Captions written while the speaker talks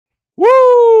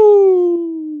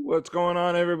What's going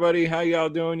on, everybody? How y'all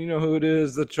doing? You know who it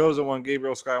is, the chosen one,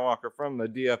 Gabriel Skywalker from the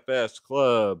DFS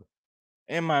Club.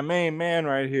 And my main man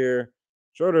right here,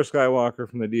 Shorter Skywalker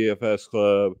from the DFS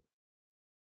Club.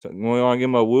 So, we want to give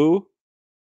him a woo?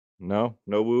 No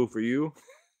woo for you.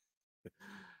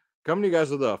 Coming to you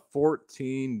guys with a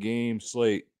 14-game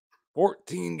slate.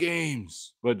 14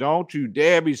 games. But don't you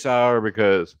dare be sour,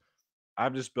 because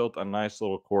I've just built a nice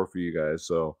little core for you guys.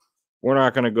 So we're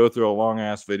not going to go through a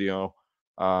long-ass video.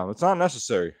 It's not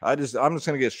necessary. I'm just going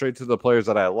to get straight to the players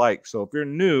that I like. So if you're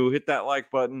new, hit that like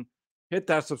button, hit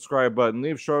that subscribe button,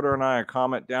 leave Schroeder and I a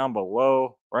comment down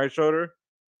below. Right, Schroeder?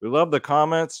 We love the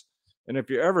comments. And if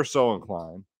you're ever so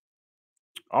inclined,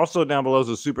 also down below is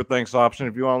a super thanks option.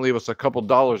 If you want to leave us a couple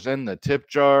dollars in the tip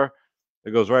jar,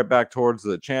 it goes right back towards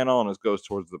the channel, and it goes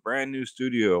towards the brand new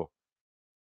studio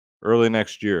early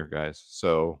next year, guys.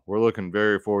 So we're looking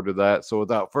very forward to that. So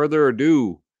without further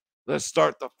ado, let's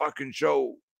start the fucking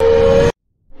show.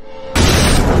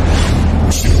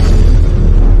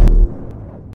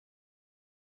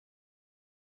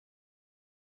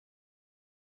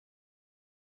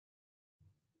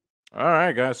 All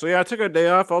right, guys. So yeah, I took a day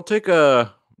off.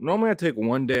 Normally I take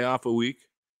 1 day off a week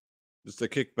just to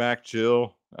kick back,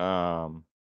 chill.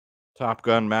 Top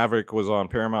Gun Maverick was on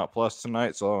Paramount Plus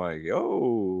tonight, so I'm like,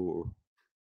 yo,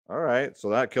 all right. So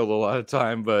that killed a lot of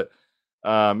time, but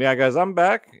yeah, guys, I'm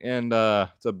back, and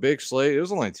it's a big slate. It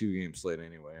was only a 2-game slate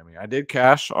anyway. I mean, I did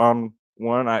cash on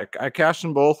one. I cashed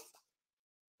in both.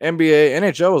 NBA,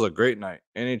 NHL was a great night.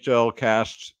 NHL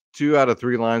cashed 2 out of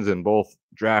 3 lines in both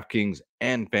DraftKings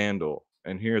and FanDuel.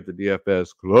 And here at the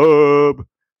DFS Club,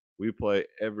 we play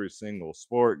every single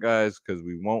sport, guys, because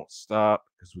we won't stop,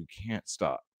 because we can't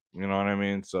stop. You know what I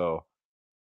mean? So,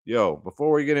 yo,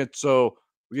 before we get to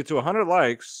 100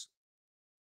 likes,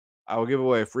 I will give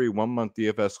away a free 1-month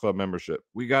DFS Club membership.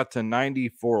 We got to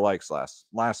 94 likes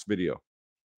last video.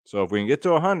 So if we can get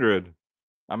to 100,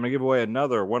 I'm going to give away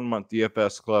another 1-month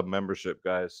DFS Club membership,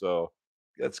 guys. So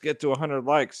let's get to 100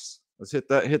 likes. Let's hit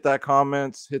that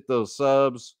comments, hit those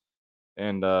subs.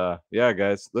 And yeah,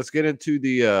 guys, let's get into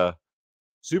the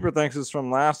super thanks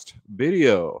from last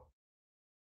video.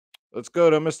 Let's go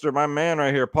to my man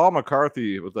right here, Paul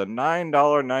McCarthy, with a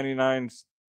 $9.99.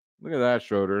 Look at that,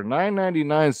 Schroeder.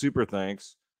 $9.99 super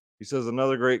thanks. He says,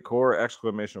 another great core,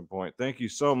 exclamation point. Thank you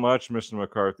so much, Mr.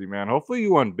 McCarthy, man. Hopefully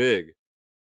you won big.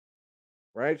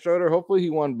 Right, Schroeder? Hopefully he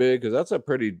won big, because that's a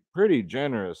pretty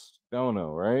generous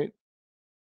dono, right?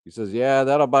 He says, yeah,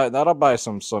 that'll buy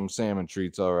some salmon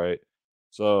treats, all right.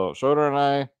 So Schroeder and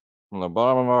I, from the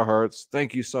bottom of our hearts,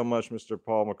 thank you so much, Mr.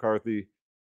 Paul McCarthy.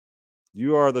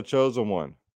 You are the chosen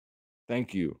one.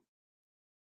 Thank you.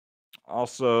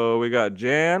 Also, we got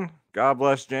Jan. God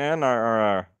bless Jan,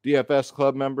 our DFS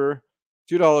Club member.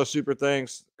 $2 super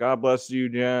thanks. God bless you,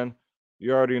 Jan.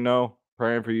 You already know.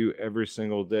 Praying for you every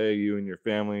single day, you and your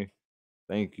family.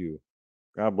 Thank you.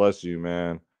 God bless you,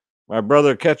 man. My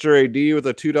brother Catcher AD with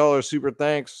a $2 super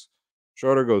thanks.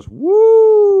 Schroeder goes,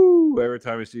 woo! Every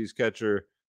time he sees Catcher,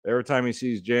 every time he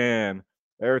sees Jan,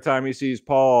 every time he sees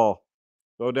Paul.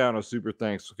 Go down a super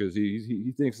thanks, because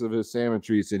he thinks of his salmon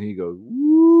treats and he goes,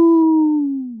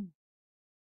 woo!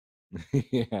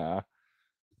 Yeah.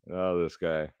 Oh, this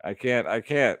guy. I can't.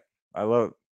 I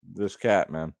love this cat,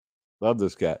 man. Love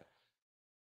this cat.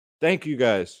 Thank you,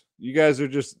 guys. You guys are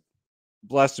just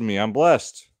blessing me. I'm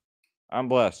blessed.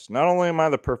 Not only am I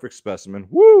the perfect specimen,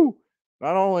 woo!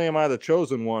 Not only am I the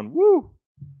chosen one, woo!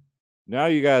 Now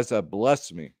you guys have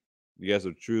blessed me. You guys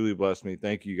have truly blessed me.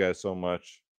 Thank you guys so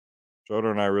much.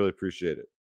 Schroeder and I really appreciate it.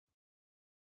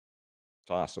 It's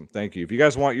awesome. Thank you. If you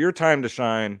guys want your time to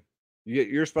shine, you get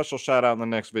your special shout out in the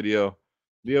next video.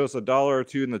 Leave us $1 or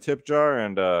 $2 in the tip jar,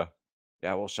 and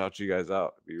yeah, we'll shout you guys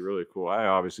out. It'd be really cool. I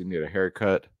obviously need a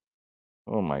haircut.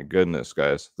 Oh my goodness,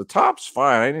 guys. The top's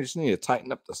fine. I just need to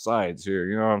tighten up the sides here.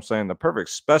 You know what I'm saying? The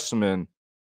perfect specimen.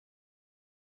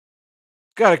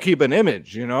 Got to keep an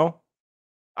image, you know?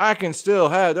 I can still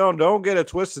have, don't get it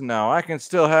twisted now. I can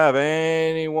still have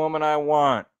any woman I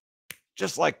want.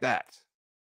 Just like that.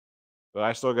 But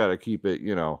I still got to keep it,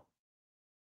 you know.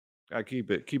 Got to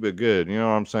keep it good. You know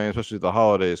what I'm saying? Especially the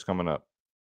holidays coming up.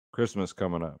 Christmas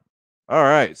coming up. All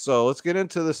right. So let's get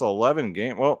into this 11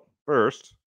 game. Well,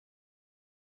 first,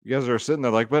 you guys are sitting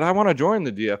there like, but I want to join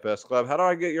the DFS Club. How do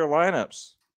I get your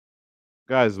lineups?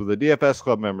 Guys, with the DFS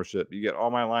Club membership, you get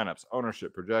all my lineups,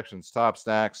 ownership, projections, top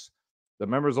stacks, the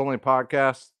members only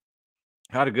podcast.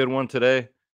 Had a good one today.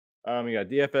 You got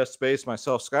DFS Space,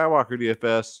 myself, Skywalker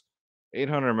DFS,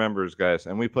 800 members, guys,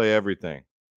 and we play everything.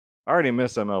 I already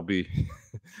miss MLB.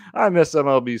 I miss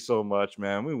MLB so much,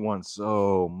 man. We won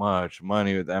so much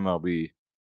money with MLB.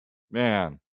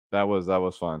 Man, That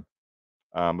was fun.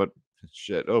 But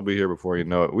shit, it'll be here before you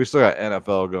know it. We still got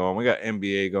NFL going. We got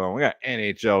NBA going. We got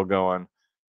NHL going.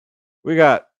 We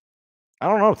got, I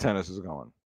don't know if tennis is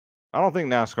going. I don't think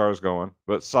NASCAR is going,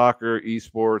 but soccer,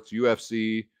 esports,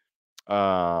 UFC,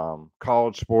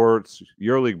 college sports,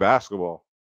 EuroLeague basketball.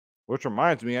 Which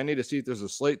reminds me, I need to see if there's a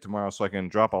slate tomorrow so I can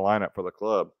drop a lineup for the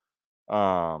club.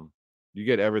 You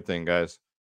get everything, guys.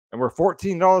 And we're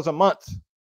 $14 a month.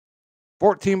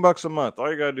 $14 a month.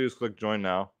 All you gotta do is click join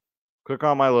now. Click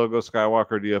on my logo,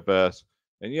 Skywalker DFS.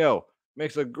 And yo,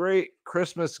 makes a great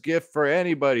Christmas gift for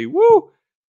anybody. Woo!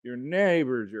 Your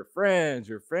neighbors, your friends,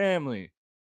 your family.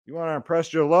 You want to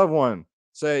impress your loved one.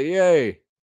 Say, yay,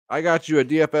 I got you a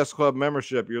DFS club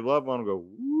membership. Your loved one will go,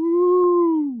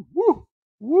 woo, woo,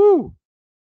 woo.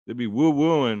 They'd be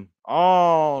woo-wooing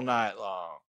all night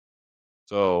long.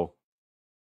 So,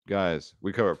 guys,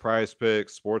 we cover prize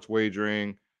picks, sports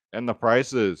wagering, and the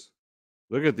prices.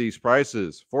 Look at these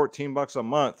prices. $14 a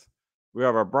month. We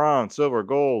have our bronze, silver,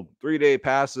 gold, 3-day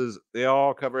passes. They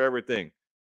all cover everything.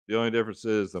 The only difference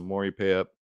is the more you pay up,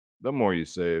 the more you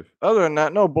save. Other than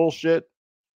that, no bullshit.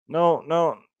 No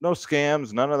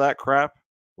scams, none of that crap.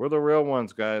 We're the real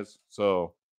ones, guys.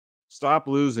 So stop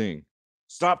losing.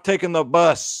 Stop taking the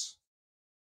bus.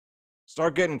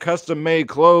 Start getting custom made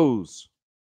clothes.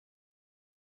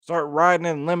 Start riding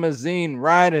in limousine,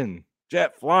 riding,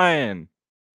 jet flying,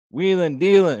 wheeling,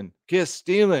 dealing, kiss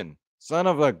stealing, son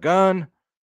of a gun.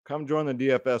 Come join the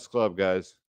DFS club,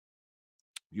 guys.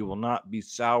 You will not be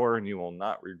sour and you will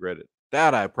not regret it.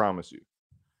 That I promise you.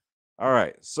 All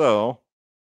right, so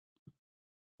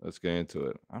let's get into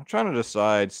it. I'm trying to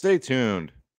decide. Stay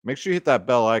tuned. Make sure you hit that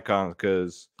bell icon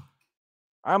because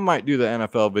I might do the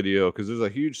NFL video because there's a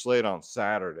huge slate on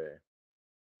Saturday.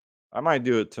 I might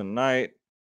do it tonight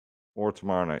or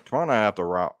tomorrow night. Tomorrow night I have to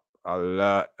wrap a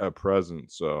lot of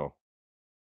presents, so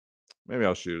maybe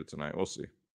I'll shoot it tonight. We'll see.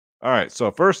 All right, so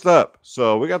first up,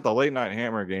 so we got the late night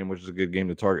hammer game, which is a good game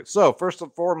to target. So first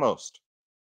and foremost,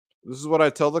 this is what I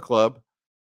tell the club.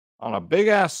 On a big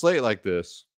ass slate like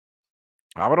this,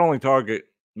 I would only target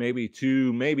maybe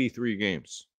 2, maybe 3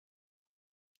 games.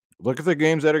 Look at the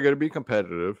games that are going to be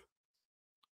competitive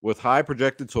with high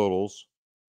projected totals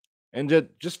and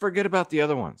just forget about the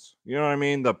other ones. You know what I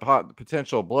mean? The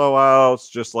potential blowouts,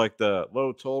 just like the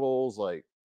low totals. Like,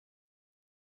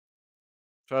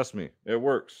 trust me, it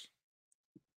works.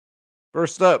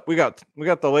 First up, we got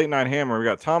the late night hammer. We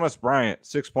got Thomas Bryant,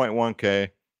 6.1K,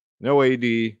 no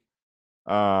AD.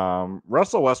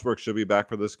 Russell Westbrook should be back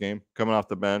for this game, coming off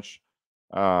the bench.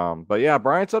 But yeah,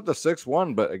 Bryant's up to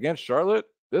 6-1. But against Charlotte,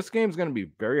 this game's going to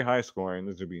be very high scoring.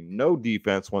 There's going to be no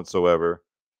defense whatsoever,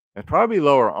 and probably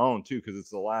lower owned too because it's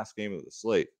the last game of the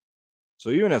slate. So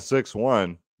even at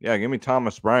 6-1, yeah, give me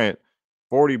Thomas Bryant,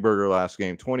 40 burger last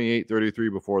game,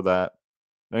 28-33 before that.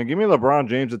 And give me LeBron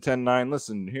James at 10-9.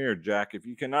 Listen here, Jack. If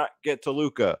you cannot get to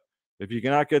Luka, if you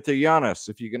cannot get to Giannis,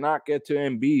 if you cannot get to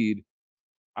Embiid,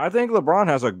 I think LeBron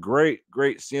has a great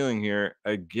ceiling here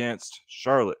against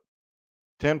Charlotte.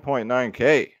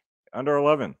 10.9K, under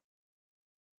 11.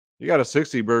 You got a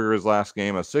 60 burger his last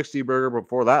game, a 60 burger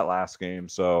before that last game.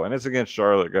 So, and it's against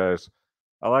Charlotte, guys.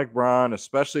 I like Bron,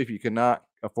 especially if you cannot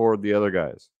afford the other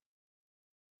guys.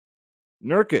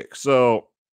 Nurkic. So,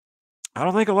 I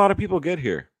don't think a lot of people get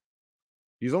here.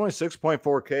 He's only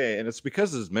 6.4K, and it's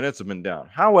because his minutes have been down.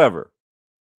 However,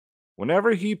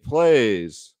 whenever he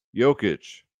plays Jokic,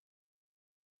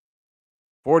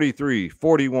 43,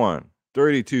 41,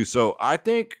 32. So I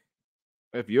think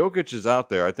if Jokic is out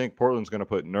there, I think Portland's going to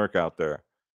put Nurk out there.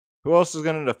 Who else is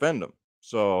going to defend him?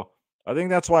 So I think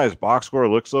that's why his box score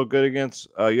looks so good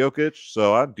against Jokic.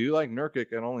 So I do like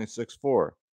Nurkic at only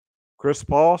 6'4". Chris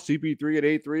Paul, CP3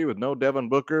 at 8'3" with no Devin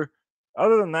Booker.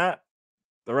 Other than that,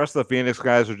 the rest of the Phoenix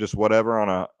guys are just whatever on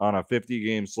a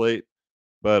 50-game slate.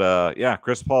 But yeah,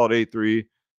 Chris Paul at 8'3".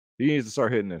 He needs to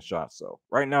start hitting his shots. So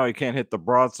right now he can't hit the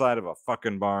broadside of a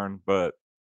fucking barn. But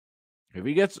if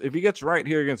he gets right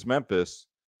here against Memphis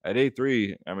at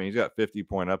 8'3", I mean he's got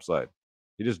 50-point upside.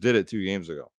 He just did it 2 games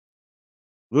ago.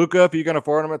 Luka, if you can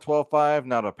afford him at 12.5,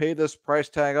 now to pay this price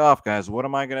tag off, guys, what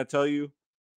am I going to tell you?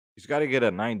 He's got to get a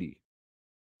 90,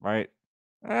 right?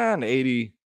 An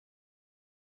 80.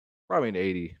 Probably an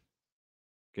 80.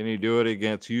 Can he do it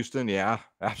against Houston? Yeah,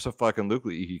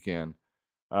 absolutely he can.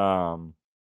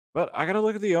 But I got to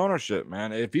look at the ownership,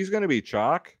 man. If he's going to be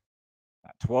chalk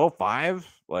at 12.5,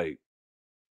 like,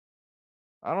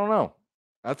 I don't know.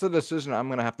 That's a decision I'm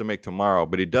going to have to make tomorrow,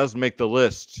 but he does make the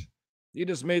list. He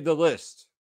just made the list.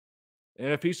 And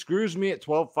if he screws me at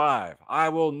 12.5, I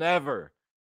will never,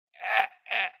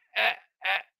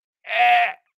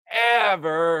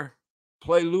 ever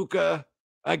play Luka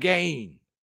again,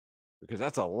 because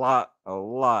that's a lot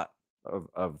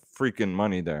of freaking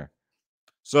money there.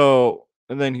 So,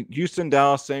 and then Houston,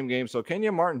 Dallas, same game. So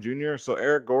Kenya Martin Jr., so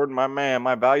Eric Gordon, my man,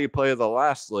 my value play of the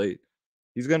last slate,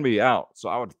 he's going to be out. So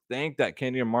I would think that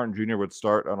Kenya Martin Jr. would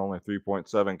start on only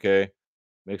 3.7K.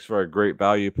 Makes for a great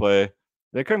value play.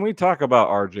 Then can we talk about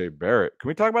RJ Barrett? Can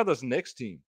we talk about this Knicks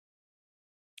team?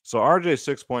 So RJ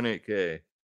 6.8K.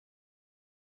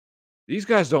 These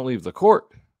guys don't leave the court.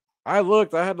 I had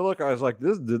to look. I was like,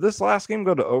 did this last game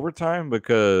go to overtime?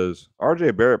 Because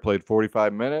RJ Barrett played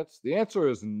 45 minutes. The answer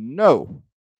is no.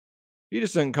 He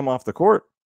just didn't come off the court.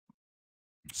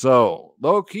 So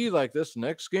low key, like this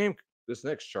next game, this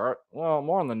next chart, well,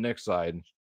 more on the Knicks side,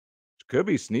 could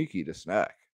be sneaky to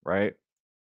snack, right?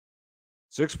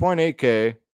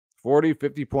 6.8K, 40,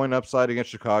 50 point upside against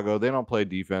Chicago. They don't play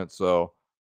defense. So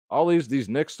all these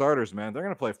Knicks starters, man, they're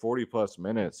gonna play 40 plus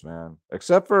minutes, man.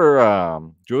 Except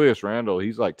for Julius Randle,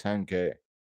 he's like 10K.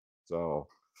 So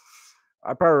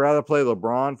I'd probably rather play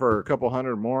LeBron for a couple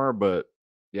hundred more, but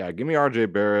yeah, give me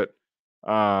RJ Barrett.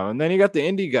 And then you got the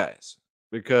indie guys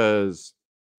because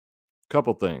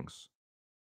couple things.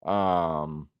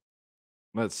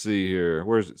 Let's see here.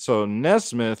 Where's it? So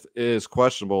Nesmith is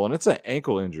questionable, and it's an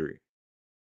ankle injury.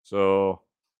 So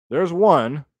there's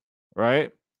one,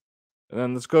 right? And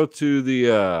then let's go to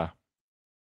the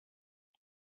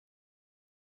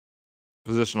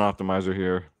position optimizer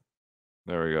here.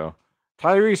 There we go.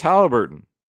 Tyrese Halliburton.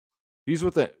 He's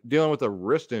dealing with a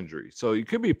wrist injury. So you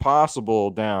could be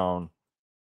possible down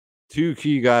two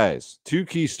key guys, two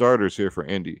key starters here for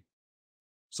Indy.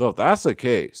 So if that's the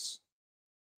case,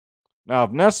 now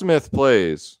if Nesmith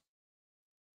plays,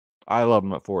 I love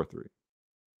him at 4-3.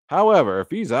 However, if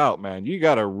he's out, man, you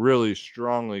got to really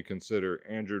strongly consider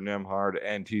Andrew Nemhard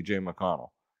and TJ McConnell.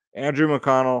 Andrew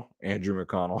McConnell.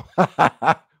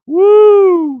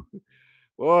 Woo!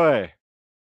 Boy,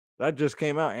 that just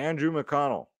came out. Andrew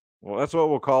McConnell. Well, that's what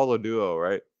we'll call a duo,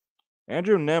 right?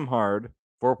 Andrew Nemhard,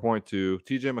 4.2.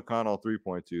 TJ McConnell,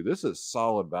 3.2. This is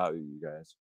solid value, you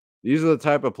guys. These are the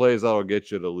type of plays that'll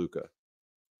get you to Luka.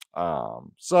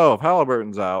 So if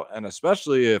Halliburton's out, and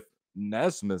especially if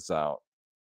Nesmith's out,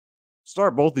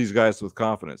 start both these guys with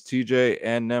confidence. TJ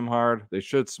and Nemhard, they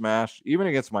should smash, even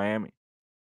against Miami.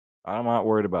 I'm not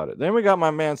worried about it. Then we got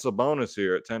my man Sabonis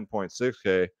here at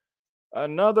 10.6K.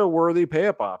 Another worthy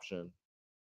pay-up option.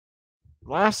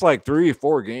 Last like 3 or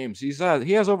 4 games, he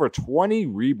has over 20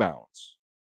 rebounds.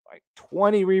 Like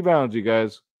 20 rebounds, you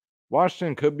guys.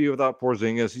 Washington could be without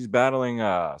Porzingis. He's battling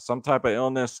some type of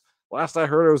illness. Last I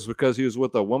heard it was because he was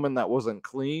with a woman that wasn't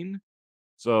clean.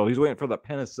 So he's waiting for the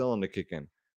penicillin to kick in.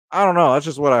 I don't know. That's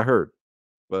just what I heard.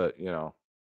 But,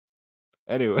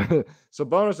 anyway, so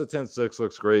bonus at 10-6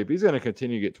 looks great. He's going to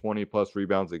continue to get 20 plus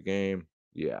rebounds a game.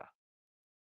 Yeah.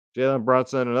 Jalen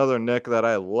Brunson, another Nick that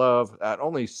I love at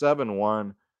only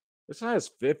 7-1. This guy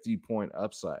has 50-point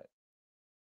upside.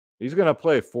 He's going to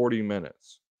play 40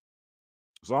 minutes.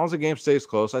 As long as the game stays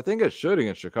close, I think it should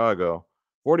against Chicago.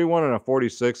 41 and a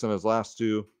 46 in his last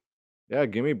 2. Yeah,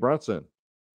 give me Brunson.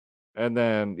 And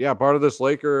then, yeah, part of this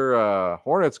Laker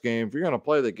Hornets game, if you're going to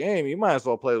play the game, you might as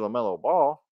well play LaMelo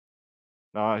Ball.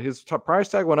 Now, his price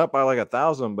tag went up by like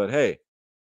 1,000, but hey,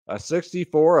 a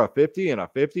 64, a 50, and a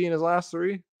 50 in his last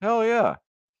 3? Hell yeah.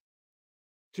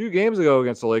 2 games ago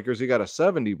against the Lakers, he got a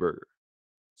 70 burger.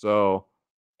 So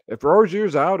if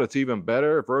Rozier's out, it's even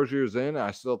better. If Rozier's in,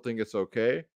 I still think it's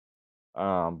okay.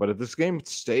 But if this game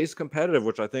stays competitive,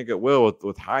 which I think it will,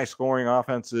 with high scoring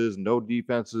offenses, no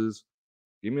defenses,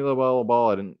 give me the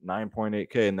ball at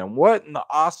 9.8K. And then what in the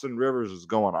Austin Rivers is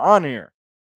going on here?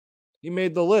 He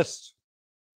made the list.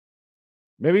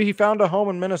 Maybe he found a home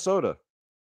in Minnesota.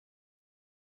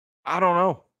 I don't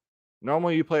know.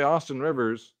 Normally you play Austin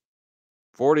Rivers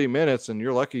 40 minutes and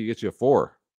you're lucky to get you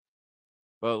 4.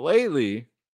 But lately,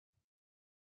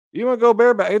 you want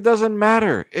Gobert back. It doesn't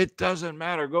matter.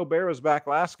 Gobert was back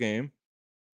last game.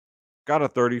 Got a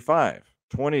 35,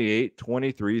 28,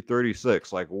 23,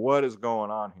 36. Like, what is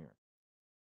going on here?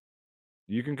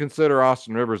 You can consider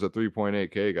Austin Rivers at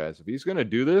 3.8K, guys. If he's going to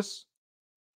do this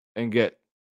and get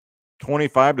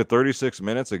 25 to 36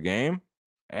 minutes a game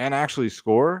and actually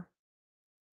score,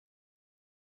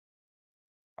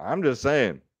 I'm just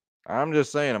saying.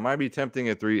 It might be tempting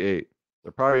at 3.8.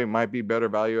 There probably might be better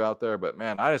value out there, but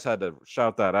man, I just had to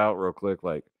shout that out real quick.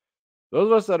 Like, those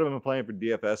of us that have been playing for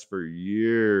DFS for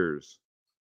years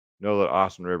know that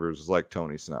Austin Rivers is like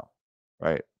Tony Snell,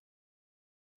 right?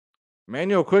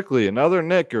 Manuel Quickly, another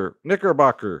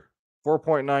Knickerbocker,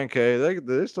 4.9K.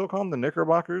 Do they still call them the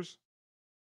Knickerbockers?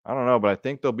 I don't know, but I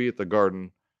think they'll be at the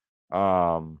Garden.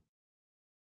 I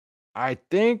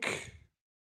think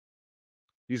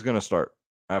he's going to start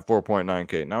at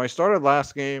 4.9K. Now, he started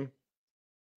last game,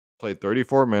 played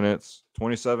 34 minutes,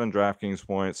 27 DraftKings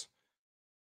points.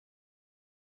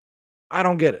 I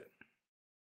don't get it.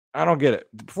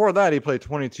 Before that, he played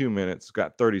 22 minutes,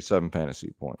 got 37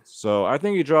 fantasy points. So I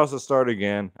think he draws the start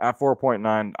again at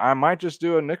 4.9. I might just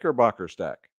do a Knickerbocker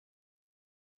stack.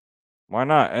 Why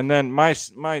not? And then my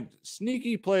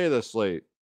sneaky play of the slate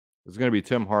is going to be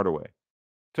Tim Hardaway.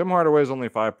 Tim Hardaway is only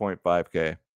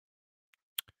 5.5K.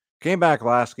 Came back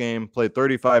last game, played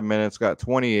 35 minutes, got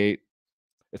 28.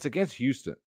 It's against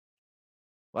Houston.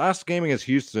 Last game against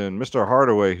Houston, Mr.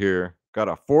 Hardaway here got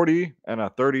a 40 and a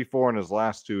 34 in his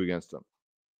last two against him.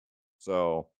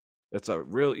 So it's a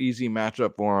real easy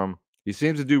matchup for him. He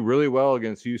seems to do really well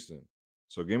against Houston.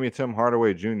 So give me Tim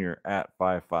Hardaway Jr. at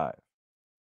 5.5.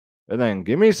 And then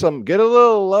get a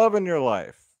little love in your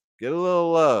life. Get a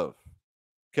little love.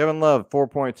 Kevin Love,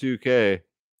 4.2K.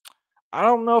 I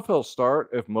don't know if he'll start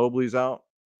if Mobley's out.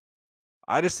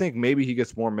 I just think maybe he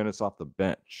gets more minutes off the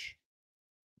bench.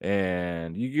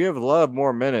 And you give Love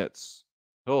more minutes,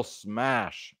 he'll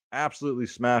absolutely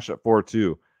smash at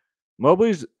 4.2.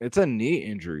 Mobley's, it's a knee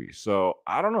injury, so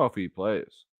I don't know if he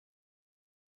plays.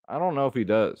 I don't know if he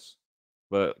does.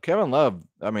 But Kevin Love,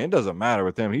 I mean, it doesn't matter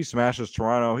with him. He smashes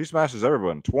Toronto. He smashes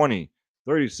everyone. 20,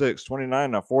 36,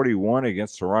 29, and 41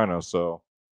 against Toronto. So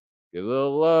get a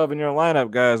little love in your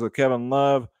lineup, guys, with Kevin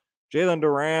Love. Jalen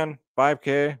Duran,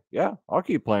 5K. Yeah, I'll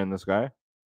keep playing this guy.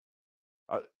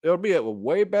 It'll be a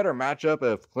way better matchup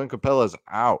if Clint Capella's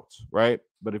out, right?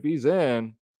 But if he's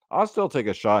in, I'll still take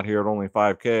a shot here at only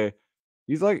 5K.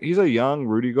 He's a young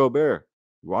Rudy Gobert.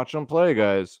 Watch him play,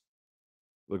 guys.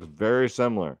 Looks very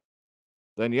similar.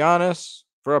 Then Giannis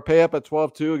for a pay up at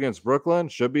 12-2 against Brooklyn.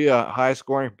 Should be a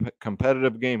high-scoring,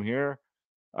 competitive game here.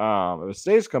 If it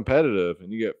stays competitive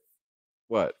and you get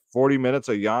 40 minutes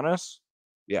of Giannis,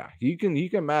 yeah, he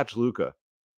can match Luka.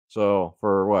 So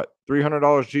for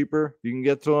 $300 cheaper, you can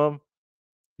get to him.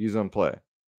 He's in play.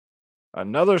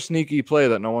 Another sneaky play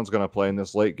that no one's going to play in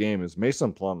this late game is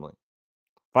Mason Plumlee,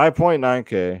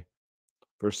 5.9K.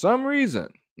 For some reason,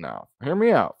 now hear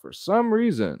me out. For some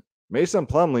reason, Mason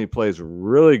Plumlee plays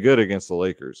really good against the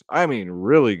Lakers. I mean,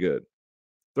 really good.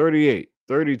 38,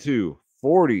 32,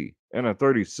 40, and a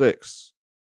 36.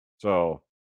 So,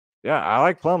 yeah, I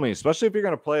like Plumlee, especially if you're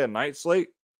going to play a night slate,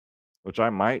 which I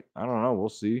might. I don't know. We'll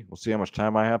see. We'll see how much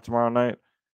time I have tomorrow night.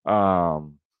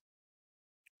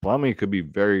 Plumlee could be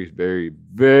very, very,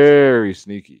 very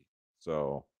sneaky.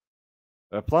 So,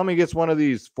 if Plumlee gets one of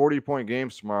these 40-point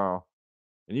games tomorrow,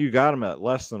 and you got him at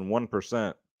less than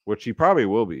 1%, which he probably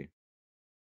will be,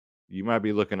 you might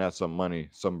be looking at some money,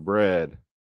 some bread,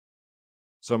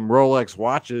 some Rolex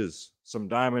watches, some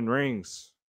diamond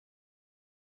rings,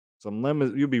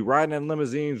 you'll be riding in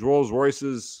limousines, Rolls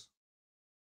Royces.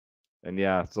 And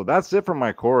yeah, so that's it for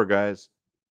my core, guys.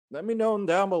 Let me know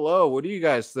down below. What do you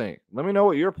guys think? Let me know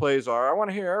what your plays are. I want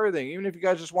to hear everything. Even if you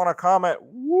guys just want to comment,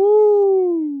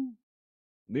 woo!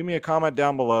 Leave me a comment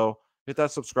down below. Hit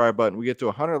that subscribe button. We get to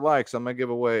 100 likes. I'm going to give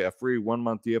away a free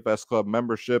 1-month DFS Club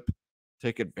membership.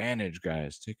 Take advantage,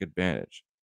 guys. Take advantage.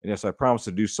 And yes, I promise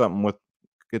to do something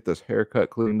get this haircut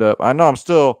cleaned up. I know I'm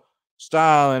still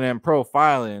styling and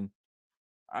profiling.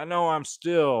 I know I'm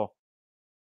still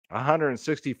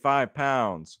 165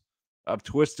 pounds of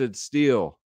twisted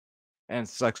steel and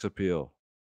sex appeal.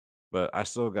 But I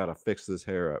still got to fix this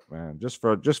hair up, man. Just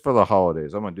for the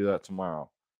holidays. I'm going to do that tomorrow.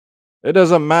 It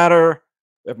doesn't matter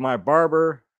if my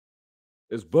barber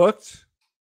is booked.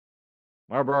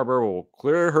 My barber will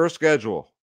clear her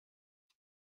schedule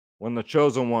when the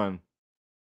chosen one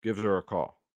gives her a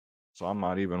call. So I'm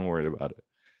not even worried about it.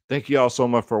 Thank you all so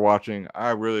much for watching. I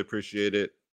really appreciate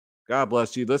it. God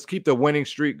bless you. Let's keep the winning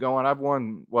streak going. I've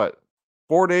won,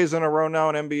 4 days in a row now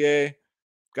in NBA.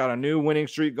 Got a new winning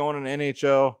streak going in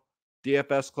NHL.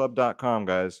 DFSclub.com,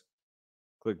 guys.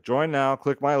 Click join now.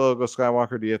 Click my logo,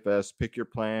 Skywalker DFS. Pick your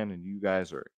plan, and you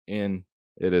guys are in.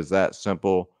 It is that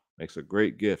simple. Makes a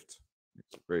great gift.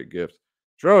 It's a great gift.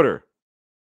 Schroeder,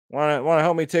 want to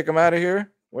help me take them out of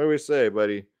here? What do we say,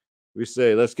 buddy? We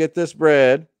say, let's get this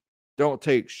bread. Don't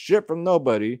take shit from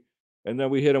nobody. And then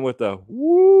we hit him with a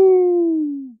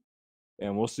woo.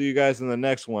 And we'll see you guys in the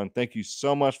next one. Thank you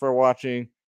so much for watching.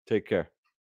 Take care.